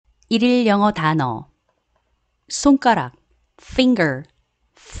일일 영어 단어 손가락 finger,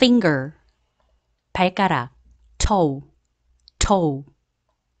 finger 발가락 toe, toe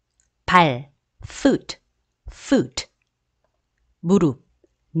발 foot, foot 무릎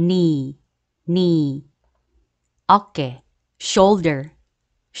knee, knee 어깨 shoulder,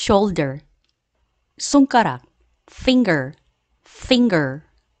 shoulder 손가락 finger, finger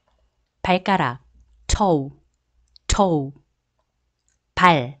발가락 toe, toe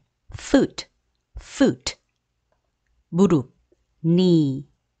발 foot, foot 무릎 knee,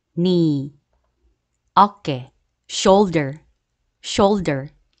 knee 어깨 shoulder, shoulder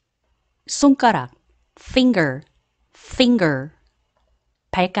손가락 finger, finger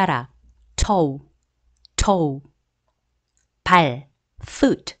발가락 toe, toe 발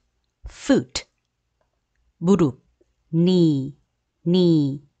foot, foot 무릎 knee,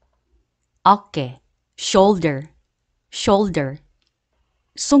 knee 어깨 shoulder, shoulder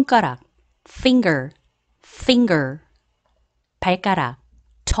손가락 finger, finger 발가락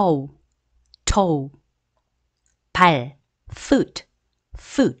toe, toe 발 foot,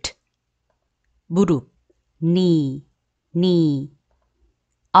 foot 무릎 knee, knee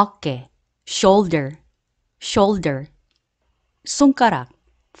어깨 shoulder, shoulder 손가락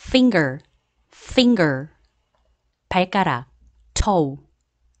finger, finger 발가락 toe,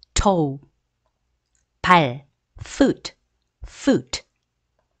 toe 발 foot, foot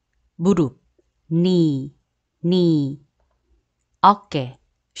무릎 knee, knee 어깨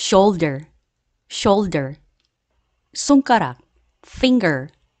shoulder, shoulder 손가락 finger,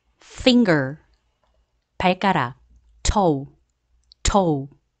 finger 발가락 toe, toe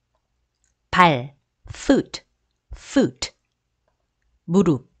발 foot, foot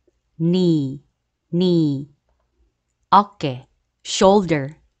무릎 knee, knee 어깨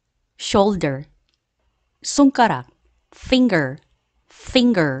shoulder, shoulder 손가락 finger,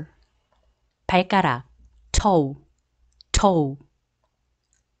 finger 발가락 toe, toe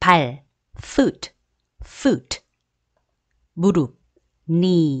발 foot, foot 무릎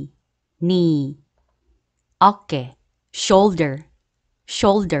knee, knee 어깨 shoulder,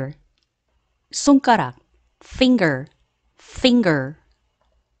 shoulder 손가락 finger, finger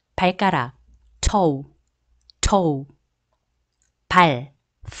발가락 toe, toe 발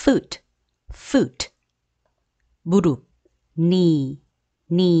foot, foot 무릎 knee,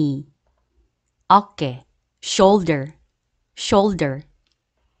 knee 어깨 shoulder, shoulder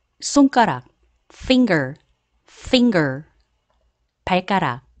손가락 finger, finger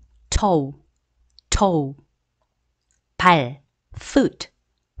발가락 toe, toe 발 foot,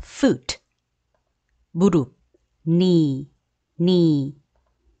 foot 무릎 knee, knee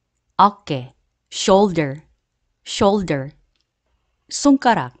어깨 shoulder, shoulder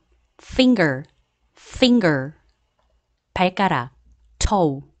손가락 finger, finger 발가락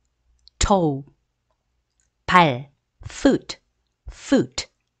toe, toe 발 foot, foot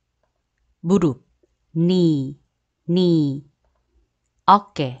무릎 knee, knee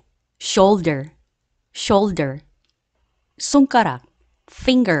어깨 shoulder, shoulder 손가락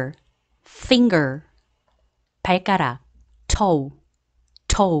finger, finger 발가락 toe,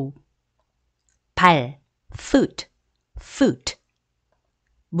 toe 발 foot, foot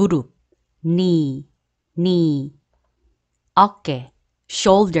무릎 knee, knee 어깨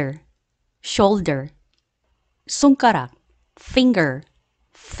shoulder, shoulder 손가락 finger,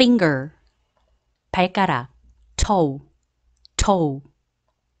 finger 발가락 toe, toe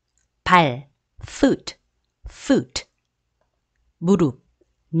발 foot, foot 무릎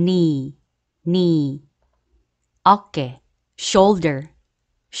knee, knee 어깨 shoulder,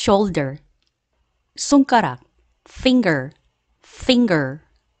 shoulder 손가락 finger, finger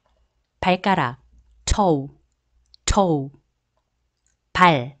발가락 toe, toe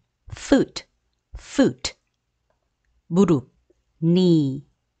발 foot, foot 무릎 knee,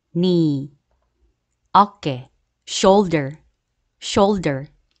 knee 어깨 shoulder, shoulder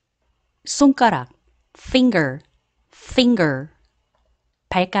손가락 finger, finger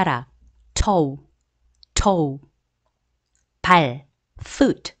발가락 toe, toe 발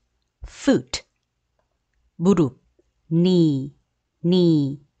foot, foot 무릎 knee,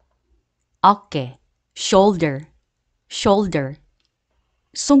 knee 어깨 shoulder, shoulder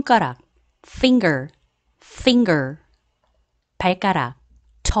손가락 finger, finger 발가락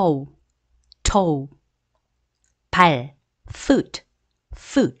toe, toe 발 foot,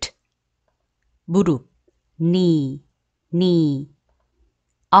 foot 무릎 knee, knee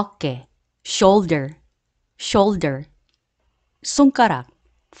어깨 shoulder, shoulder 손가락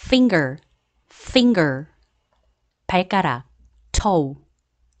finger, finger 발가락 toe,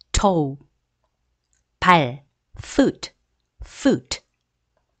 toe 발 foot, foot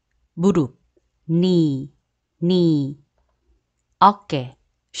무릎, knee, knee. 어깨,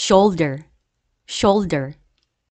 shoulder, shoulder.